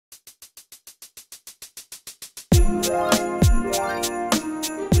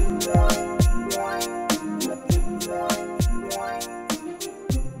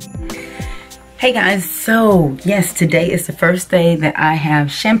Hey guys, so yes, today is the first day that I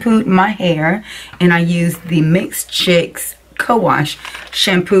have shampooed my hair, and I used the Mixed Chicks Co-Wash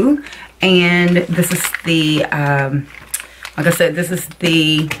shampoo. And this is the like I said, this is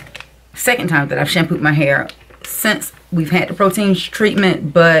the second time that I've shampooed my hair since we've had the protein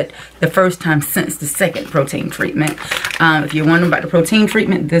treatment, but the first time since the second protein treatment. If you're wondering about the protein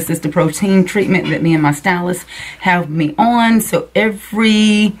treatment, this is the protein treatment that me and my stylist have me on. So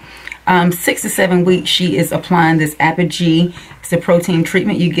every 6 to 7 weeks she is applying this Apogee. It's a protein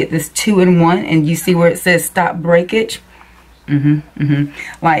treatment. You get this 2-in-1, and you see where it says stop breakage.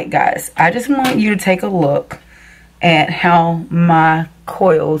 Like, guys, I just want you to take a look at how my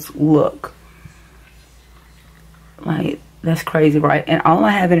coils look. Like, that's crazy, right? And all I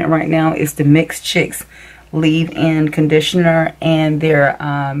have in it right now is the Mixed Chicks leave-in conditioner and their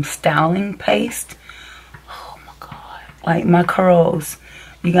styling paste. Oh my god, like my curls.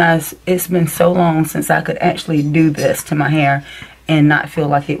 You guys, it's been so long since I could actually do this to my hair and not feel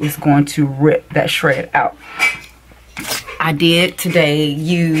like it was going to rip that shred out. I did today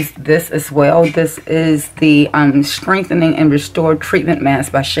use this as well. This is the Strengthening and Restore Treatment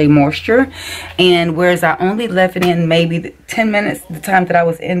Mask by Shea Moisture. And whereas I only left it in maybe 10 minutes the time that I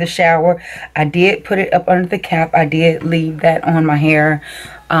was in the shower, I did put it up under the cap. I did leave that on my hair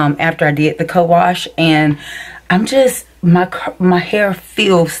after I did the co-wash. And I'm just, my hair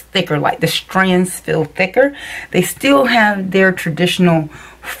feels thicker, like the strands feel thicker. They still have their traditional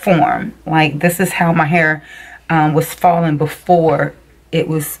form. Like, this is how my hair was falling before it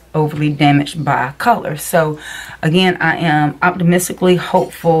was overly damaged by color. So again, I am optimistically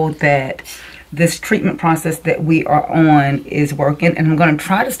hopeful that this treatment process that we are on is working, and I'm going to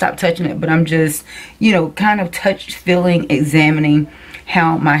try to stop touching it, but I'm just, you know, kind of feeling, examining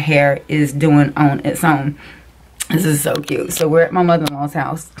how my hair is doing on its own. This is so cute. So we're at my mother-in-law's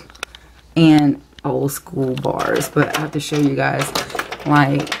house and old school bars, but I have to show you guys,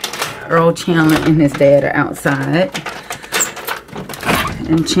 like, Earl Chandler and his dad are outside,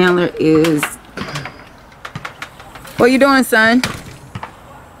 and Chandler is, what you doing, son?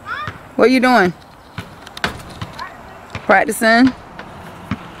 What you doing? Practicing?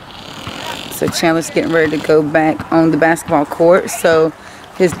 So Chandler's getting ready to go back on the basketball court. So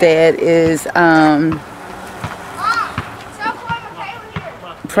his dad is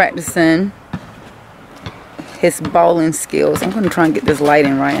practicing his bowling skills. I'm going to try and get this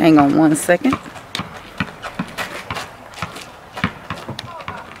lighting right. Hang on one second.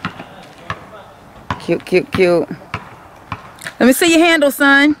 Cute, cute, cute. Let me see your handle,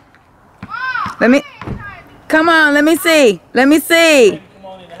 son. Let me, come on, let me see. Let me see.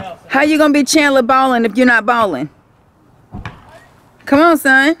 How you going to be Chandler bowling if you're not bowling? Come on,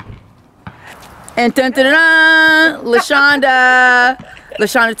 son. And dun-dun-dun, LaShonda.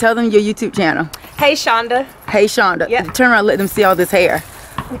 LaShonda, tell them your YouTube channel. Hey, Shonda. Hey, Shonda. Yep. Turn around and let them see all this hair.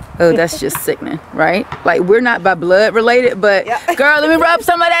 Oh, that's just sickening, right? Like, we're not by blood related, but yep. Girl, let me rub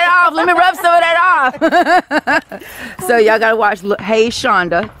some of that off. Let me rub some of that off. So y'all gotta watch Hey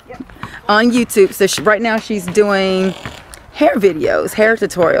Shonda on YouTube. So right now she's doing hair videos, hair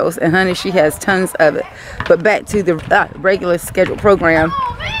tutorials, and honey, she has tons of it. But back to the regular scheduled program.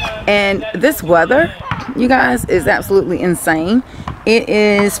 And this weather, you guys, is absolutely insane. It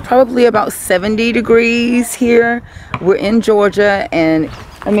is probably about 70 degrees here. We're in Georgia, and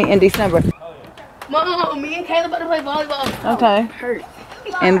I mean in December. Mom, me and Kayla about to play volleyball. Okay. Hurt.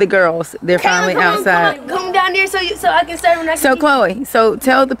 And the girls, they're Kayla, finally outside. Come down there so I can serve them. So Chloe, so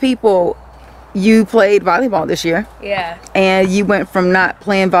tell the people, you played volleyball this year. Yeah. And you went from not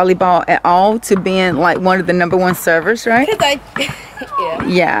playing volleyball at all to being like one of the #1 servers, right? Yeah.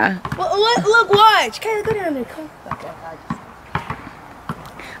 Yeah. Well, look, watch. Kayla, go down there. Come.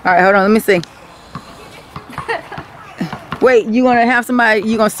 All right, hold on. Let me see. Wait, you gonna have somebody?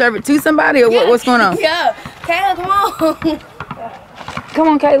 You gonna serve it to somebody, or what's going on? Yeah. Kayla, come on. Come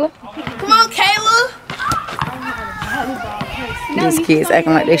on, Kayla. Come on, Kayla. These kids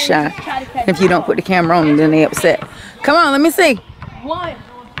acting like they shy. If you don't put the camera on, then they upset. Come on, let me see. 1,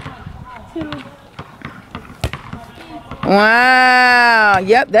 2. Wow.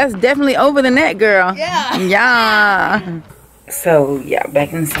 Yep, that's definitely over the net, girl. Yeah. Yeah. So yeah,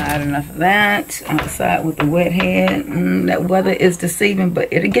 back inside. Enough of that. Outside with the wet head. That weather is deceiving,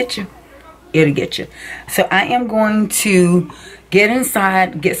 but it'll get you. It'll get you. So I am going to get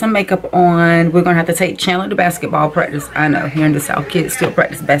inside, get some makeup on. We're gonna have to take Chandler to basketball practice. I know, here in the South, kids still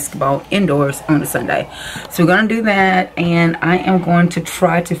practice basketball indoors on a Sunday. So we're gonna do that, and I am going to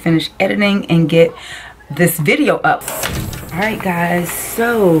try to finish editing and get this video up. All right, guys,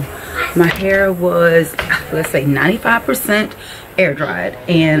 so my hair was, let's say 95% air dried,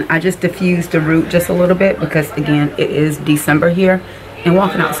 and I just diffused the root just a little bit because again it is December here, and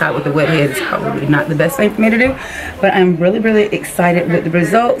walking outside with a wet head is probably not the best thing for me to do. But I'm really excited with the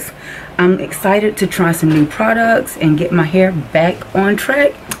results. I'm excited to try some new products and get my hair back on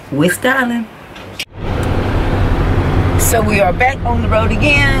track with styling. So we are back on the road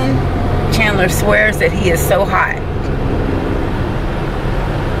again. Chandler swears that he is so hot.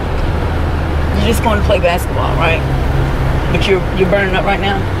 You're just going to play basketball, right? But you're burning up right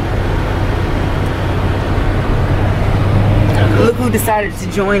now. Look who decided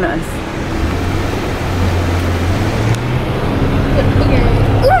to join us.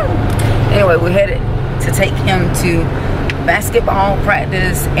 Anyway, we're headed to take him to basketball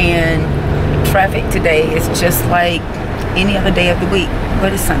practice, and traffic today is just like any other day of the week,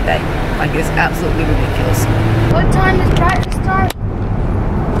 but it's Sunday. Like, it's absolutely ridiculous. What time does practice start?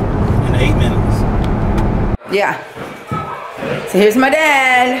 In 8 minutes. Yeah. So here's my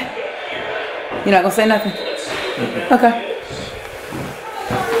dad. You're not gonna say nothing? Okay.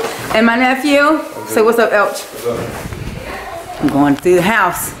 And my nephew. Say what's up, Elch. I'm going through the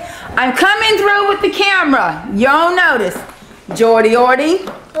house. I'm coming through with the camera. You don't notice. Jordy Ordy.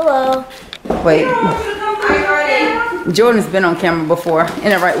 Hello. Wait. Jordan's been on camera before. In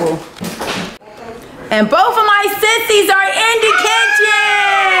the right woo. And both of my sissies are in the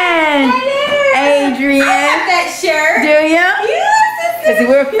kitchen. Adrian. I have that shirt. Do you? Yes. Because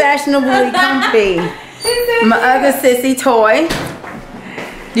we're fashionably comfy. My other sissy, Toy.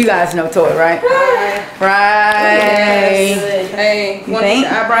 You guys know Toy, right? Right. Hey, You think?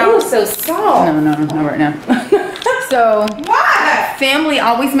 the eyebrows so soft. No, not right now. So, Why? family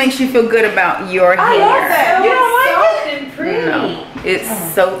always makes you feel good about your hair. I love that. You don't like it? And pretty. No, it's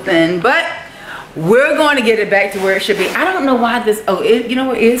so thin, but we're going to get it back to where it should be. I don't know why this. Oh, you know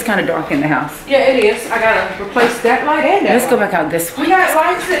what? It is kind of dark in the house. Yeah, it is. I gotta replace that light and that. Let's go back out this way. We got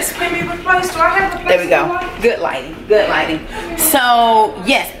lights that can be replaced. Do I have to replace There we go. the light? Good lighting. Good lighting. So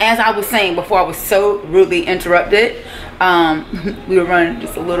yes, as I was saying before, I was so rudely interrupted. We were running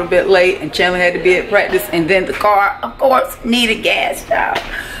just a little bit late, and Chandler had to be at practice, and then the car, of course, needed gas, child.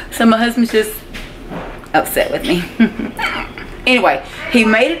 So my husband's just upset with me. Anyway, he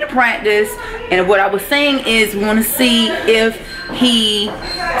made it to practice, and what I was saying is we want to see if he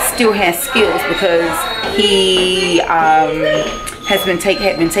still has skills, because he had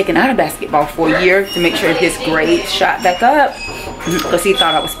been taken out of basketball for a year to make sure his grades shot back up, because he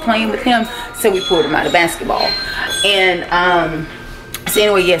thought I was playing with him, so we pulled him out of basketball. And so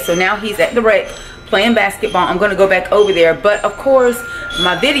anyway, yeah, so now he's at the rec playing basketball. I'm going to go back over there, but of course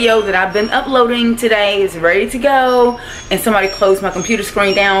my video that I've been uploading today is ready to go, and somebody closed my computer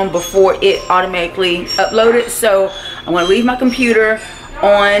screen down before it automatically uploaded. So I'm going to leave my computer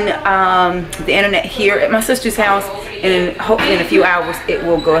on the internet here at my sister's house, and hopefully in a few hours it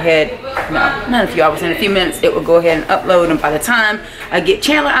will go ahead, no, not a few hours, in a few minutes it will go ahead and upload, and by the time I get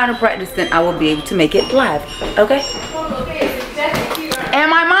Chandler out of practice, then I will be able to make it live. Okay? And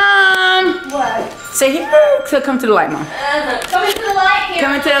my mom. What? Say here. So come to the light, Mom. Come into the light here.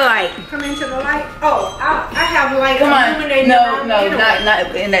 Come into the light. Come into the light. Oh, I have light. Come on. illuminating No, around no, anyway.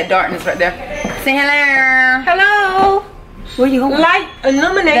 not in that darkness right there. Say hello. Hello. Where you going? Light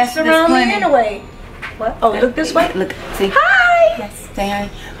illuminates That's around me plenty. anyway. What? Oh, look this way. Look. See. Hi. Yes. Say hi.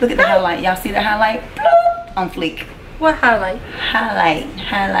 Look at the highlight. Y'all see the highlight? Bloop. On fleek. What highlight? Highlight.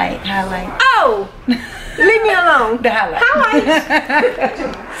 Highlight. Highlight. Oh, leave me alone. The highlight.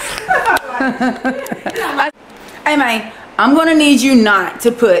 Hey man, I'm gonna need you not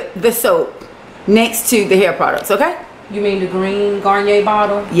to put the soap next to the hair products, okay? You mean the green Garnier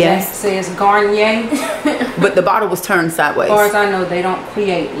bottle? Yes. That says Garnier. But the bottle was turned sideways. As far as I know, they don't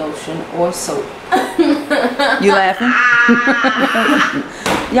create lotion or soap. You laughing?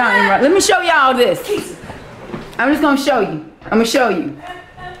 Y'all ain't right. Let me show y'all this. I'm just gonna show you. I'm gonna show you.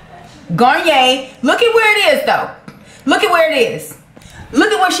 Garnier. Look at where it is though. Look at where it is.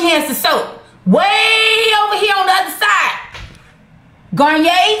 Look at where she has the soap. Way over here on the other side.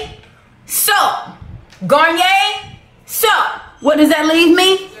 Garnier. Soap. Garnier. Soap. What does that leave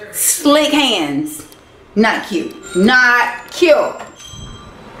me? Slick hands. Not cute. Not cute.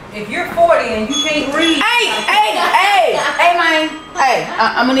 If you're 40 and you can't read, Hey, man. Hey,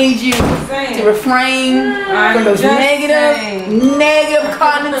 I'm gonna need you to refrain from those negative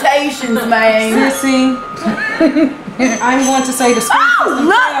connotations, man. Sissy, I'm going to say the school system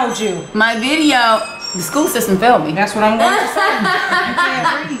failed you. My video, the school system failed me. That's what I'm going to say.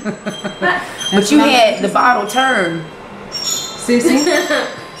 You can't read. But you had the bottle turned. Sissy,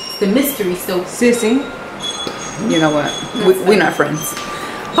 The mystery soap. Sissy. You know what? We're not friends.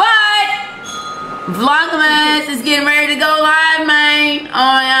 But Vlogmas is getting ready to go live, man. Oh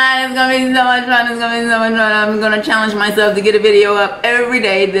my god, it's gonna be so much fun. It's gonna be so much fun. I'm gonna challenge myself to get a video up every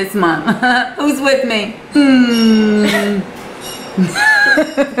day this month. Who's with me?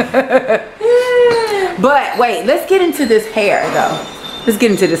 But wait, let's get into this hair though. Let's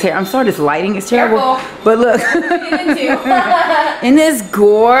get into this hair. I'm sorry this lighting is terrible. Careful. But look. In this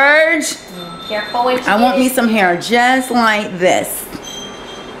gorge. Careful what you I want get. me some hair just like this.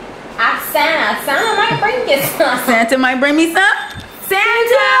 Santa might bring you some. Santa might bring me some.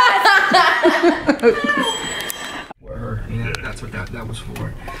 Santa! Yeah, that's what that was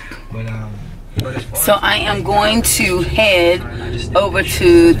for. But as far So I am going to head over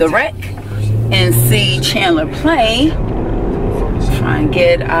to the rec and see Chandler play. Try and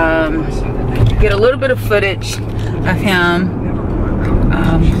get a little bit of footage of him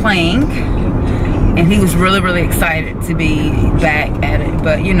playing. And he was really excited to be back at it.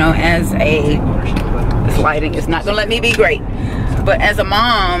 But you know, as this lighting is not gonna let me be great. But as a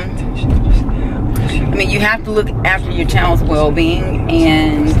mom, I mean, you have to look after your child's well-being.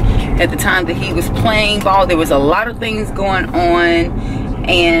 And at the time that he was playing ball, there was a lot of things going on,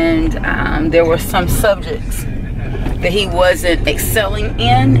 and there were some subjects that he wasn't excelling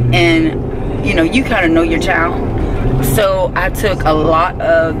in, and you know, you kind of know your child. So I took a lot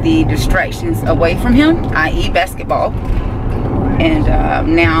of the distractions away from him, i.e. basketball. And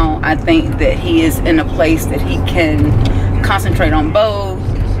now I think that he is in a place that he can concentrate on both.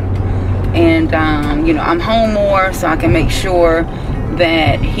 And you know, I'm home more, so I can make sure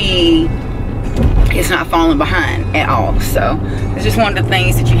that he is not falling behind at all. So it's just one of the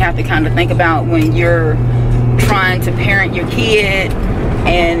things that you have to kind of think about when you're trying to parent your kid.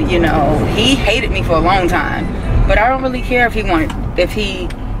 And you know, he hated me for a long time, but I don't really care if he wanted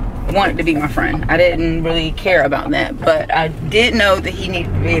to be my friend. I didn't really care about that. But I did know that he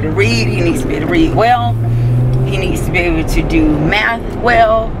needed to be able to read. He needs to be able to read well. He needs to be able to do math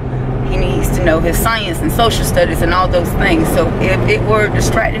well. He needs to know his science and social studies and all those things. So if it were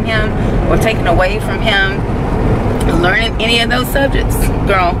distracting him or taking away from him learning any of those subjects,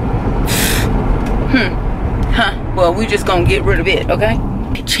 girl, well, we just gonna get rid of it, okay?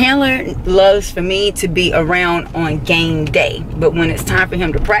 Chandler loves for me to be around on game day, but when it's time for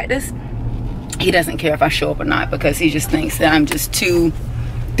him to practice, he doesn't care if I show up or not, because he just thinks that I'm just too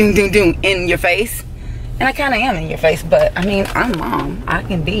in your face. And I kind of am in your face, but I mean, I'm mom. I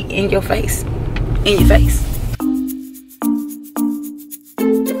can be in your face. In your face.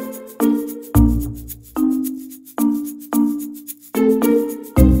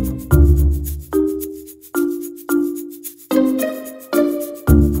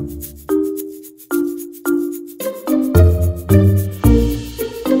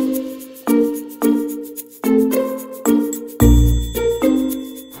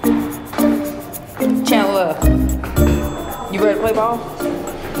 You ready to play ball?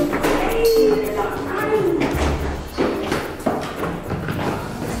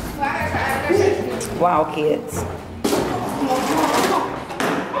 Wow, kids.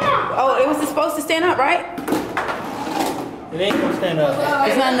 Oh, it was supposed to stand up, right? it ain't gonna stand up.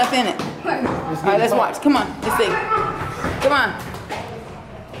 There's not enough in it. All right, let's watch. Come on, let's see. Come on.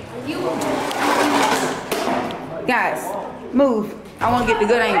 Guys, move. I want to get the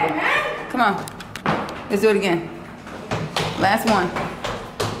good angle. Come on. Let's do it again. Last one.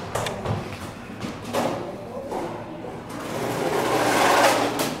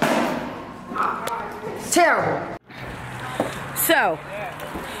 Terrible. So,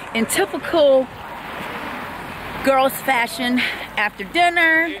 in typical girls fashion, after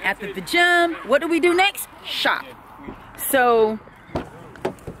dinner, after the gym, what do we do next? Shop. So,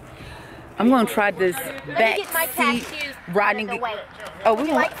 I'm gonna try this back seat riding. Oh, I'm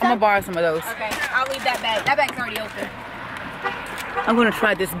gonna borrow some of those. Okay, I'll leave that bag. That bag's already open. I'm gonna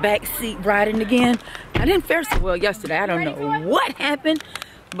try this back seat riding again. I didn't fare so well yesterday. I don't know what happened,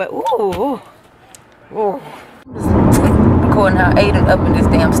 but ooh. Recording how Aiden up in this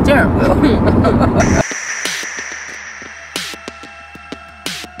damn steering wheel.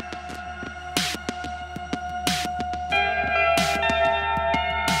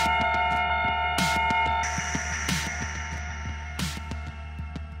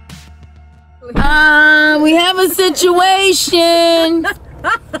 We have a situation.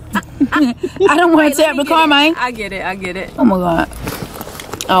 I don't want to tear up the car, man. I get it. Oh my God.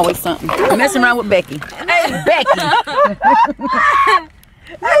 Always something. I'm messing around with Becky. Hey, Becky.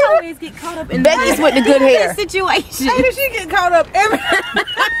 I always get caught up in Becky's with the good hair. situation. How did she get caught up every?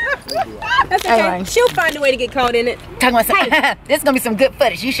 That's okay. Anyway. She'll find a way to get caught in it. Talking about this is gonna be some good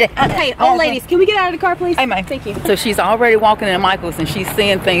footage. You should. Hey, old ladies, can we get out of the car, please? Hey, man. Thank you. So she's already walking in Michael's and she's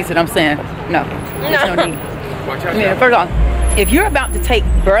seeing things that I'm saying, no. There's no need. Yeah, first of all, if you're about to take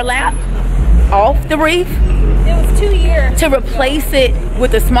burlap off the wreath It was 2 years. to replace it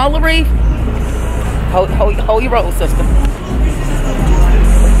with a smaller wreath, hold your roll, sister.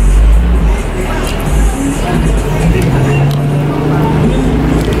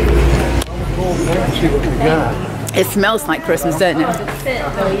 It smells like Christmas, doesn't it?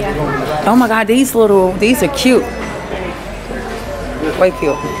 Oh my God, these are cute. Way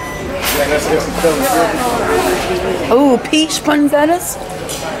cute. Oh, peach poinsettias.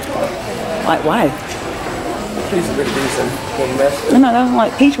 Like why? No, I don't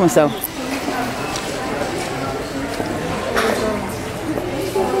like peach ones though.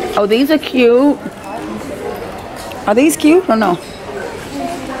 Oh, these are cute. Are these cute or no?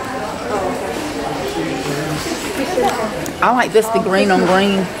 I like this, the green on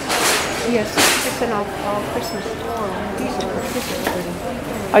green. Yes, it's an all Christmas floral. These are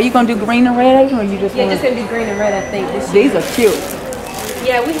pretty. Are you gonna do green and red, or you just? Yeah, just gonna do green and red, I think. These are cute.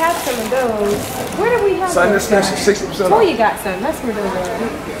 Yeah, we have some of those. Where do we have Sunday those? special 60% Oh, off. you got some. That's where those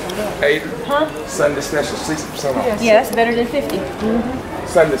are. 8. Huh? Sunday special 60% off. Yeah, that's better than 50.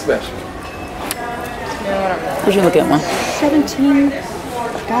 Sunday special. What you look at, one? $17.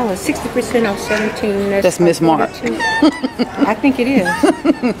 60% off 17. That's Miss Mark. I think it is.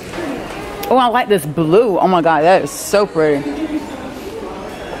 Oh, I like this blue. Oh my God, that is so pretty.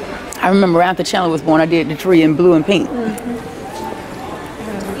 I remember after Chandler was born, I did the tree in blue and pink.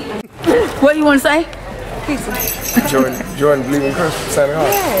 What do you want to say? Jordan believe in Christmas, Santa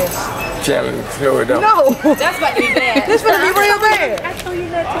Claus. Yes. Challenge, slow it down. No, That's about to be bad. it's gonna be real bad. I told you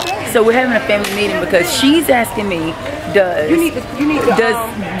that today. So we're having a family meeting because she's asking me, You need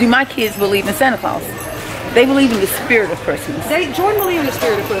to. do my kids believe in Santa Claus? They believe in the spirit of Christmas. Jordan believe in the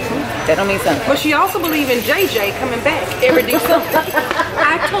spirit of Christmas, That don't mean Santa Claus. but she also believe in JJ coming back every December.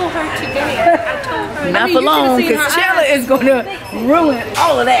 I told her today. I told her. Not mean, for you should've long, seen because her Chandler eyes. is going to ruin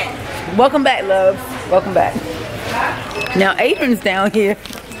all of that. Welcome back, loves. Welcome back. Now Adrian's down here.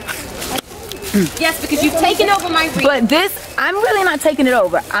 Yes, because you've taken over my read. But this, I'm really not taking it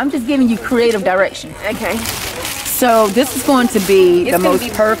over. I'm just giving you creative direction. Okay. So this is going to be It's the gonna most be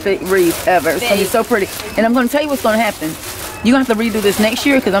perfect wreath ever. It's going to be so pretty. And I'm going to tell you what's going to happen. You're going to have to redo this next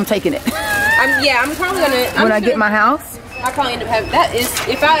year because I'm taking it. I'm probably gonna. When I get my house. I probably end up having that. Is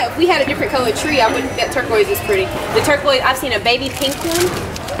if we had a different colored tree, I would. That turquoise is pretty. The turquoise, I've seen a baby pink one.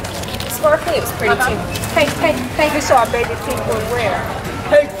 Sparkly, it was pretty too. Hey, we saw a baby pink one where?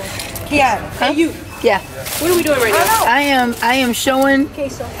 Yeah. Hey, you. Yeah. What are we doing right now? I am showing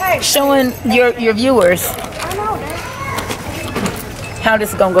Hey. your viewers I know that. how this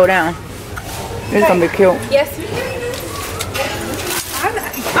is going to go down. It's going to be cute. Yes.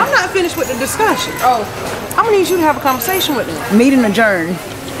 I'm not finished with the discussion. Oh. I'm gonna need you to have a conversation with me. Meeting adjourned.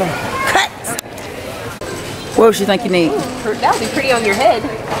 Cut. What else you think you need? That would be pretty on your head.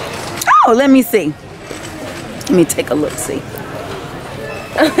 Oh, let me see. Let me take a look, see.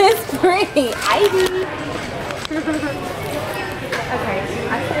 It's pretty. Ivy.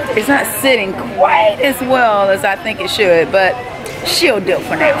 Okay. It's not sitting quite as well as I think it should, but she'll do it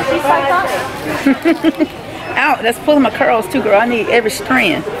for now. Out, that's pulling my curls too, girl. I need every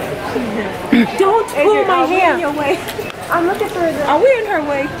strand. Don't pull my hair. I'm looking for the. Are we in her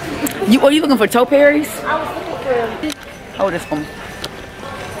way? Are you looking for topiaries? I was looking for. Hold this for me.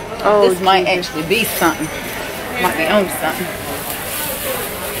 Oh, this might actually be something. Might be on something.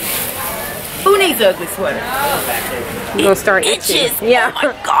 Who needs ugly sweater? You're gonna start itching. Yeah. Oh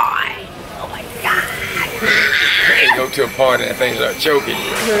my God. Oh my God. You go to a party and things are choking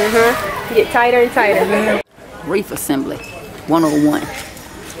you. Get tighter and tighter. Wreath Assembly 101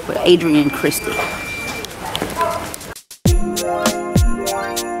 with Adrian Christie.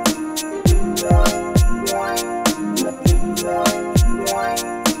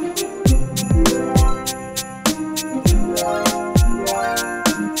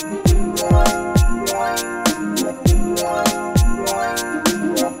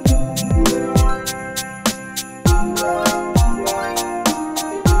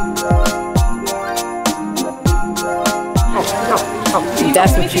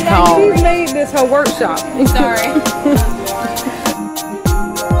 That's what you call. She made this her workshop. Sorry.